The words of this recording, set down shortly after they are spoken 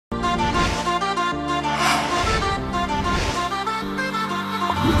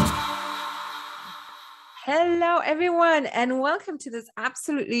Hello, everyone, and welcome to this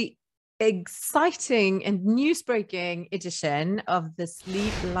absolutely exciting and news-breaking edition of the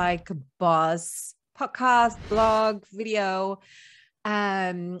Sleep Like a Boss podcast, blog, video.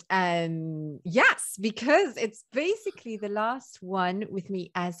 Yes, because it's basically the last one with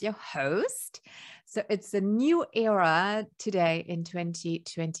me as your host. So it's a new era today in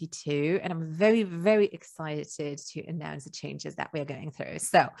 2022, and I'm very, very excited to announce the changes that we're going through.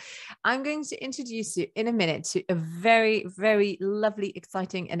 So I'm going to introduce you in a minute to a very, very lovely,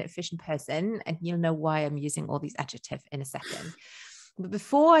 exciting, and efficient person, and you'll know why I'm using all these adjectives in a second. But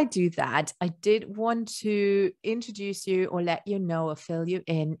before I do that, I did want to introduce you or let you know or fill you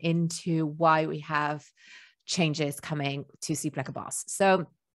in into why we have changes coming to Sleep Like a Boss. So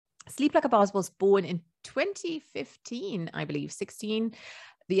Sleep Like a Boss was born in 2015, I believe, 16.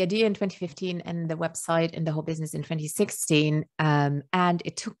 The idea in 2015 and the website and the whole business in 2016. And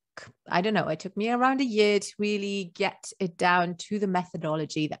it took, it took me around a year to really get it down to the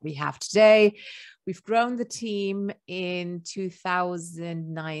methodology that we have today. We've grown the team in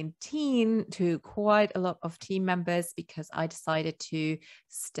 2019 to quite a lot of team members because I decided to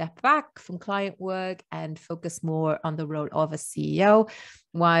step back from client work and focus more on the role of a CEO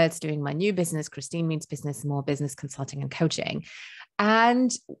whilst doing my new business, Christine Means Business, more business consulting and coaching.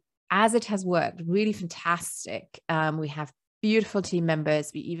 And as it has worked, really fantastic. We have beautiful team members.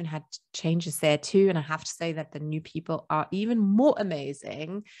 We even had changes there too. And I have to say that the new people are even more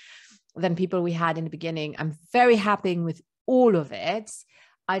amazing than people we had in the beginning. I'm very happy with all of it.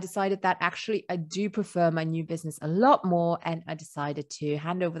 I decided that actually I do prefer my new business a lot more. And I decided to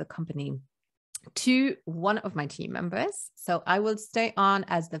hand over the company to one of my team members. So I will stay on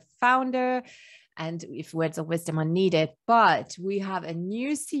as the founder and if words of wisdom are needed, but we have a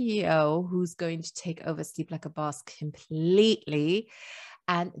new CEO who's going to take over Sleep Like a Boss completely.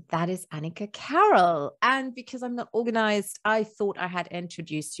 And that is Annika Carroll. And because I'm not organized, I thought I had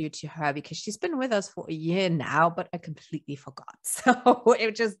introduced you to her because she's been with us for a year now, but I completely forgot. So it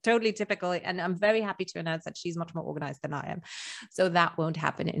was just totally typical. And I'm very happy to announce that she's much more organized than I am. So that won't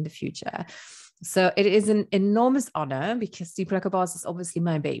happen in the future. So it is an enormous honor because Sleep Like a Boss is obviously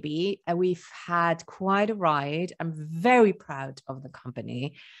my baby. And we've had quite a ride. I'm very proud of the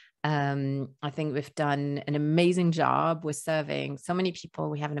company. I think we've done an amazing job. We're serving so many people.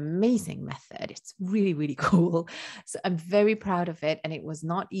 We have an amazing method. It's really, really cool. So I'm very proud of it. And it was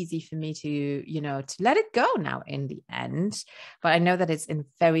not easy for me to, to let it go now in the end, but I know that it's in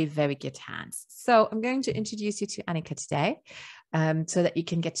very, very good hands. So I'm going to introduce you to Annika today. So that you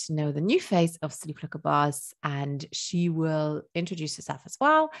can get to know the new face of Sleep Like a Boss, and she will introduce herself as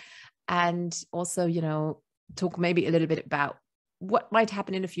well. And also, talk maybe a little bit about what might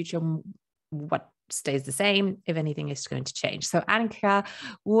happen in the future, what stays the same, if anything is going to change. So Annika,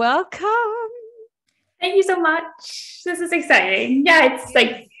 welcome. Thank you so much. This is exciting. Yeah, it's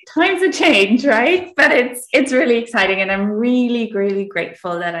like times of change, right? But it's really exciting. And I'm really, really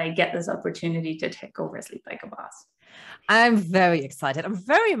grateful that I get this opportunity to take over Sleep Like a Boss. I'm very excited. I'm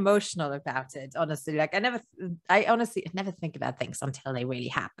very emotional about it, honestly. Like I never think about things until they really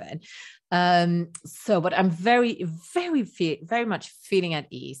happen. But I'm very, very much feeling at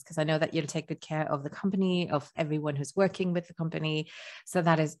ease because I know that you'll take good care of the company, of everyone who's working with the company. So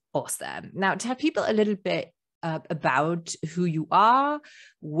that is awesome. Now, tell people a little bit about who you are,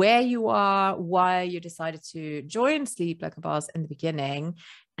 where you are, why you decided to join Sleep Like a Boss in the beginning,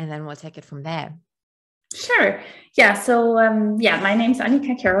 and then we'll take it from there. Sure. Yeah. So, my name's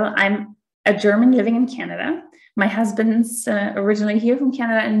Annika Carroll. I'm a German living in Canada. My husband's originally here from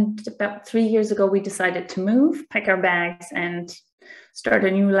Canada. And about 3 years ago, we decided to move, pack our bags and start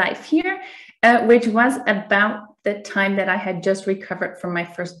a new life here, which was about the time that I had just recovered from my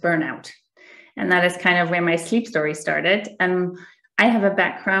first burnout. And that is kind of where my sleep story started. I have a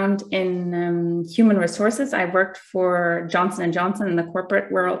background in human resources. I worked for Johnson & Johnson in the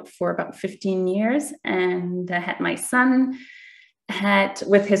corporate world for about 15 years. And I had my son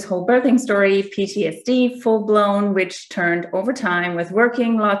with his whole birthing story, PTSD, full blown, which turned over time with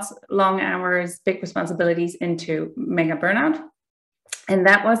working lots, long hours, big responsibilities into mega burnout. And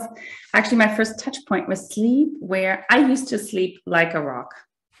that was actually my first touch point with sleep, where I used to sleep like a rock,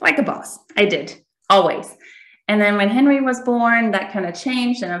 like a boss. I did, always. And then when Henry was born, that kind of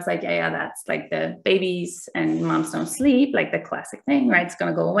changed. And I was like, yeah, that's like the babies and moms don't sleep, like the classic thing, right? It's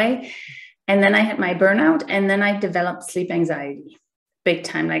going to go away. And then I had my burnout, and then I developed sleep anxiety big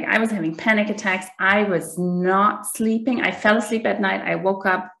time. Like I was having panic attacks. I was not sleeping. I fell asleep at night. I woke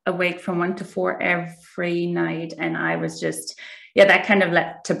up awake from 1 to 4 every night. And I was just, that kind of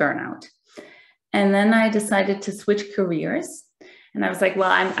led to burnout. And then I decided to switch careers. And I was like, well,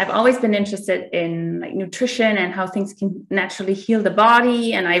 I've always been interested in like nutrition and how things can naturally heal the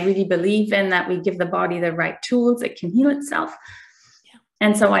body. And I really believe in that we give the body the right tools, it can heal itself. Yeah.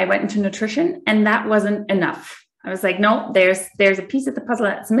 And so I went into nutrition, and that wasn't enough. I was like, no, there's a piece of the puzzle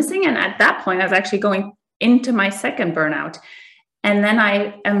that's missing. And at that point, I was actually going into my second burnout. And then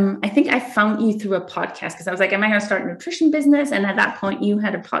I think I found you through a podcast, because I was like, am I going to start a nutrition business? And at that point, you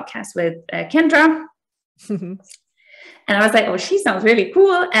had a podcast with Kendra. And I was like, oh, she sounds really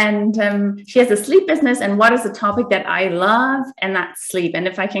cool. And she has a sleep business. And what is a topic that I love? And that's sleep. And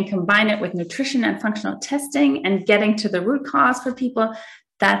if I can combine it with nutrition and functional testing and getting to the root cause for people,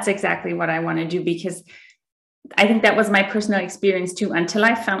 that's exactly what I want to do, because I think that was my personal experience too. Until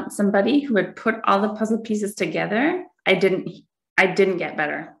I found somebody who had put all the puzzle pieces together, I didn't get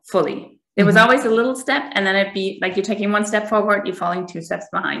better fully. It was always a little step, and then it'd be like you're taking one step forward, you're falling 2 steps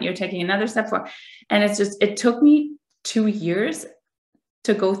behind, you're taking another step forward. And it took me 2 years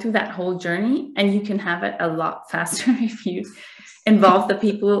to go through that whole journey. And you can have it a lot faster if you involve the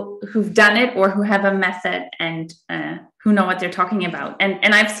people who've done it or who have a method and who know what they're talking about.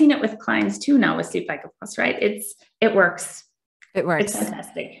 And I've seen it with clients too now with Sleep Like a Boss, right? It works. It works. It's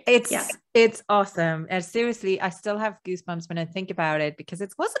fantastic. It's awesome. And seriously, I still have goosebumps when I think about it, because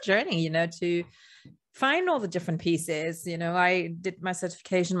it was a journey, to find all the different pieces. I did my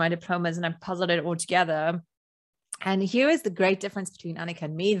certification, my diplomas, and I puzzled it all together. And here is the great difference between Annika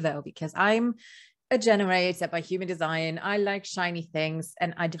and me, though, because I'm a generator by human design. I like shiny things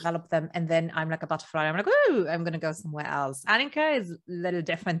and I develop them. And then I'm like a butterfly. I'm like, oh, I'm going to go somewhere else. Annika is a little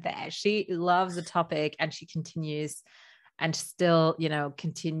different there. She loves the topic and she continues and still,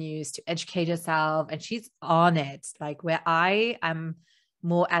 continues to educate herself, and she's on it. Like, where I am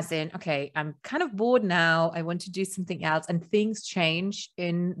more as in, okay, I'm kind of bored now. I want to do something else. And things change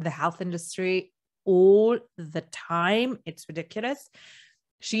in the health industry all the time. It's ridiculous.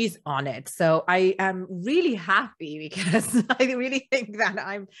 She's on it. So I am really happy, because I really think that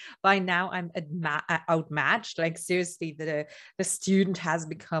I'm outmatched. Like, seriously, the student has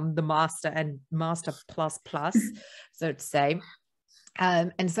become the master and master plus, so to say.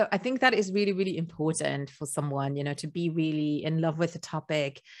 And so I think that is really, really important for someone, to be really in love with the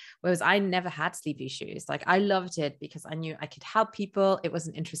topic. Whereas I never had sleep issues. Like, I loved it because I knew I could help people. It was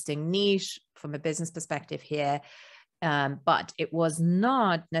an interesting niche from a business perspective here. But it was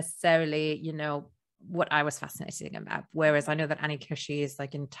not necessarily, what I was fascinated about. Whereas I know that Annika, she is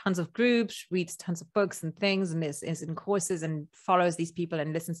like in tons of groups, reads tons of books and things, and is in courses and follows these people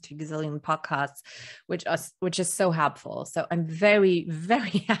and listens to a gazillion podcasts, which is so helpful. So I'm very,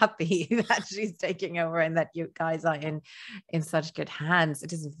 very happy that she's taking over and that you guys are in such good hands.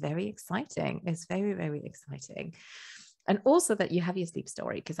 It is very exciting. It's very, very exciting. And also that you have your sleep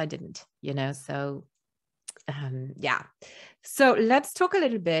story, because I didn't, so yeah. So let's talk a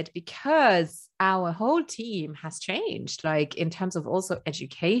little bit, because our whole team has changed, like in terms of also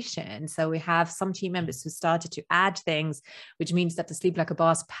education. So we have some team members who started to add things, which means that the Sleep Like a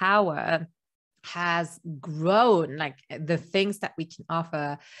Boss power has grown. Like, the things that we can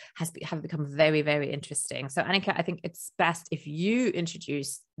offer have become very, very interesting. So Annika, I think it's best if you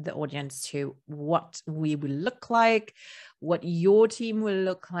introduce the audience to what we will look like, what your team will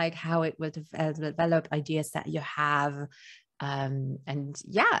look like, how it will develop, ideas that you have. And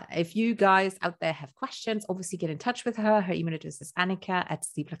yeah, if you guys out there have questions, obviously get in touch with her. Her email address is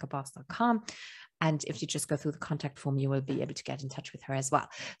annika@sleeplikeaboss.com. And if you just go through the contact form, you will be able to get in touch with her as well.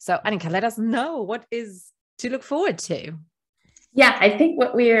 So Annika, let us know what is to look forward to. Yeah, I think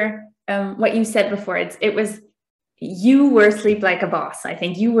what you said before, it was, you were Sleep Like a Boss. I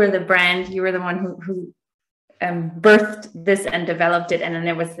think you were the brand, you were the one who birthed this and developed it. And then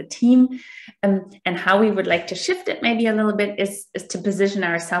there was the team, and how we would like to shift it maybe a little bit is to position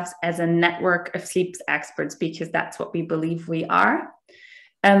ourselves as a network of sleep experts, because that's what we believe we are.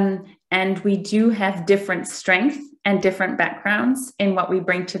 And we do have different strengths and different backgrounds in what we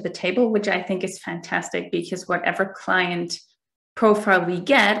bring to the table, which I think is fantastic, because whatever client profile we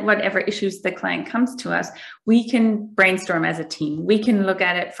get, whatever issues the client comes to us, we can brainstorm as a team. We can look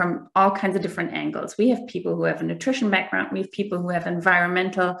at it from all kinds of different angles. We have people who have a nutrition background. We have people who have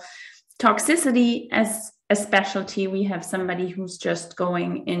environmental toxicity as a specialty. We have somebody who's just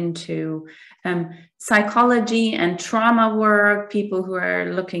going into psychology and trauma work, people who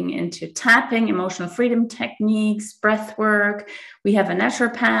are looking into tapping, emotional freedom techniques, breath work. We have a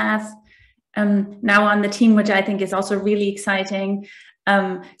naturopath now on the team, which I think is also really exciting.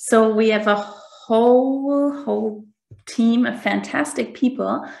 So we have a whole team of fantastic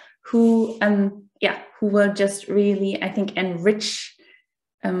people who will just really, I think, enrich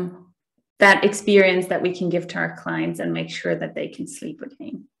that experience that we can give to our clients and make sure that they can sleep with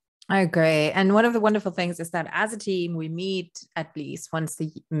me. I agree. And one of the wonderful things is that as a team, we meet at least once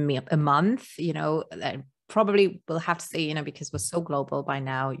a month, probably we'll have to say, because we're so global by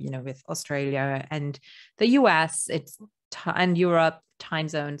now, with Australia and the US, and Europe, time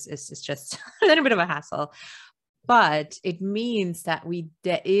zones is just a little bit of a hassle. But it means that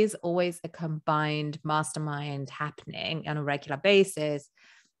there is always a combined mastermind happening on a regular basis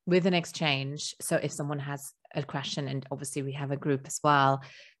with an exchange. So if someone has a question, and obviously we have a group as well,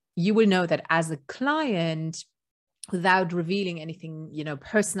 you will know that as a client, without revealing anything,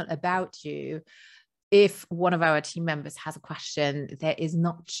 personal about you, if one of our team members has a question, there is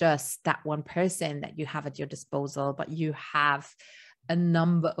not just that one person that you have at your disposal, but you have a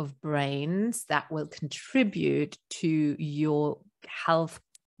number of brains that will contribute to your health,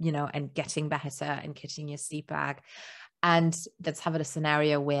 and getting better and getting your sleep back. And let's have a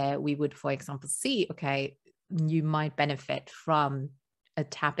scenario where we would, for example, see, okay, you might benefit from a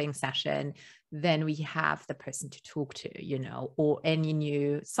tapping session, then we have the person to talk to, or any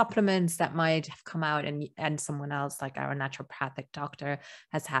new supplements that might have come out and someone else, like our naturopathic doctor,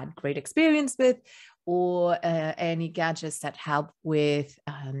 has had great experience with, or any gadgets that help with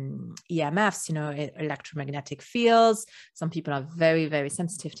EMFs, electromagnetic fields. Some people are very, very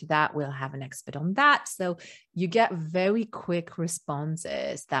sensitive to that. We'll have an expert on that. So you get very quick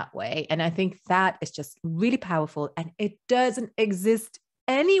responses that way. And I think that is just really powerful, and it doesn't exist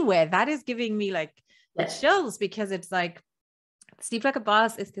anywhere. That is giving me like the chills, because it's like Sleep Like a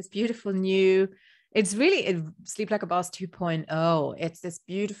Boss is this beautiful new, it's really Sleep Like a Boss 2.0. It's this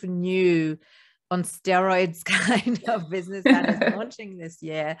beautiful new on steroids kind of business that is launching this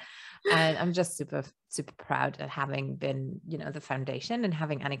year. And I'm just super, super proud of having been, the foundation, and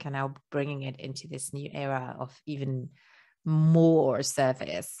having Annika now bringing it into this new era of even more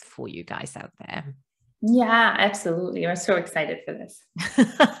service for you guys out there. Yeah, absolutely. I'm so excited for this.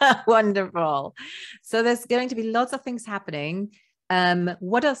 Wonderful. So there's going to be lots of things happening.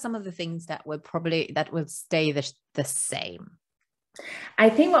 What are some of the things that will stay the same? I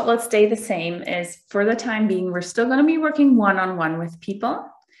think what will stay the same is, for the time being, we're still going to be working one-on-one with people.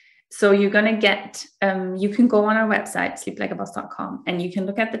 So you're going to get, you can go on our website, sleeplikeaboss.com, and you can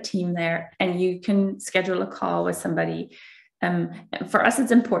look at the team there, and you can schedule a call with somebody. For us,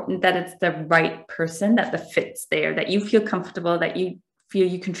 it's important that it's the right person, that the fit's there, that you feel comfortable, that you feel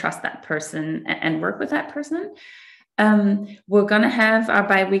you can trust that person and work with that person. We're going to have our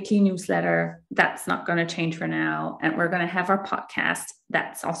bi-weekly newsletter. That's not going to change for now. And we're going to have our podcast.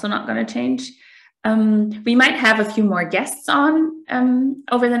 That's also not going to change. We might have a few more guests on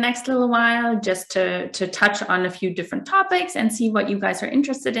over the next little while, just to touch on a few different topics and see what you guys are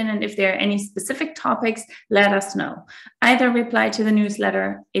interested in. And if there are any specific topics, let us know. Either reply to the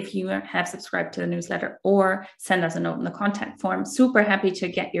newsletter if you have subscribed to the newsletter, or send us a note in the contact form. Super happy to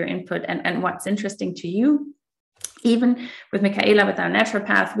get your input and what's interesting to you. Even with Michaela, with our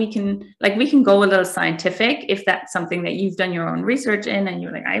naturopath, we can go a little scientific if that's something that you've done your own research in, and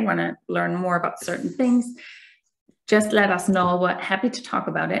you're like, I want to learn more about certain things. Just let us know. We're happy to talk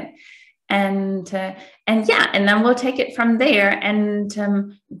about it. And then we'll take it from there and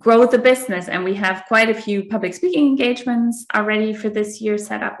grow the business. And we have quite a few public speaking engagements already for this year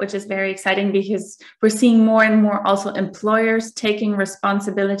set up, which is very exciting, because we're seeing more and more also employers taking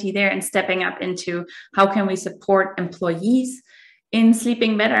responsibility there and stepping up into how can we support employees in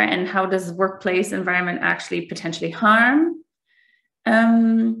sleeping better, and how does workplace environment actually potentially harm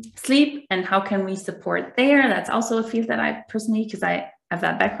sleep, and how can we support there. That's also a field that I personally, because I have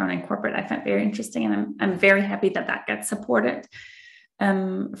that background in corporate, I find very interesting, and I'm very happy that gets supported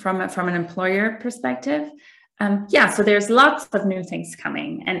from an employer perspective. So there's lots of new things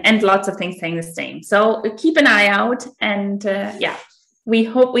coming, and lots of things staying the same. So keep an eye out, and we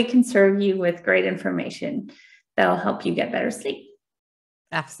hope we can serve you with great information that'll help you get better sleep.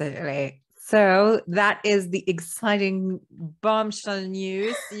 Absolutely. So that is the exciting bombshell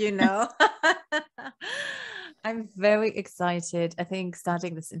news, I'm very excited. I think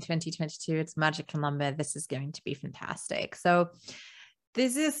starting this in 2022, it's magical number. This is going to be fantastic. So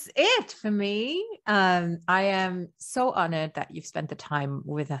this is it for me. I am so honored that you've spent the time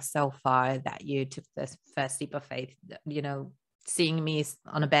with us so far, that you took this first leap of faith, seeing me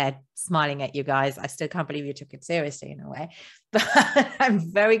on a bed smiling at you guys. I still can't believe you took it seriously in a way, but I'm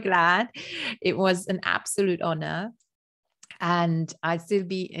very glad. It was an absolute honor, and I'd still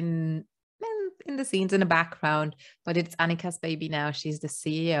be in the scenes in the background, but it's Annika's baby now. She's the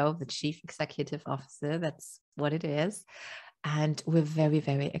CEO, the Chief Executive Officer. That's what it is. And we're very,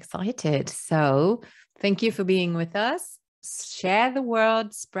 very excited. So thank you for being with us. share the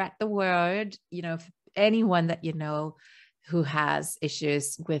word, spread the word, if anyone that you know who has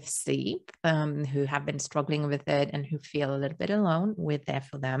issues with sleep, who have been struggling with it and who feel a little bit alone, we're there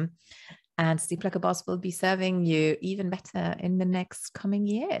for them. And Sleep Like a Boss will be serving you even better in the next coming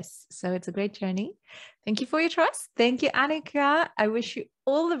years. So it's a great journey. Thank you for your trust. Thank you, Annika. I wish you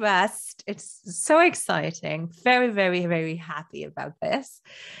all the best. It's so exciting. Very, very, very happy about this.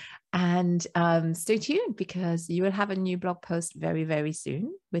 And stay tuned, because you will have a new blog post very, very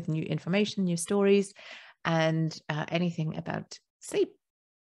soon with new information, new stories, and anything about sleep.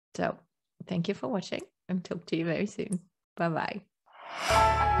 So thank you for watching, and talk to you very soon. Bye-bye.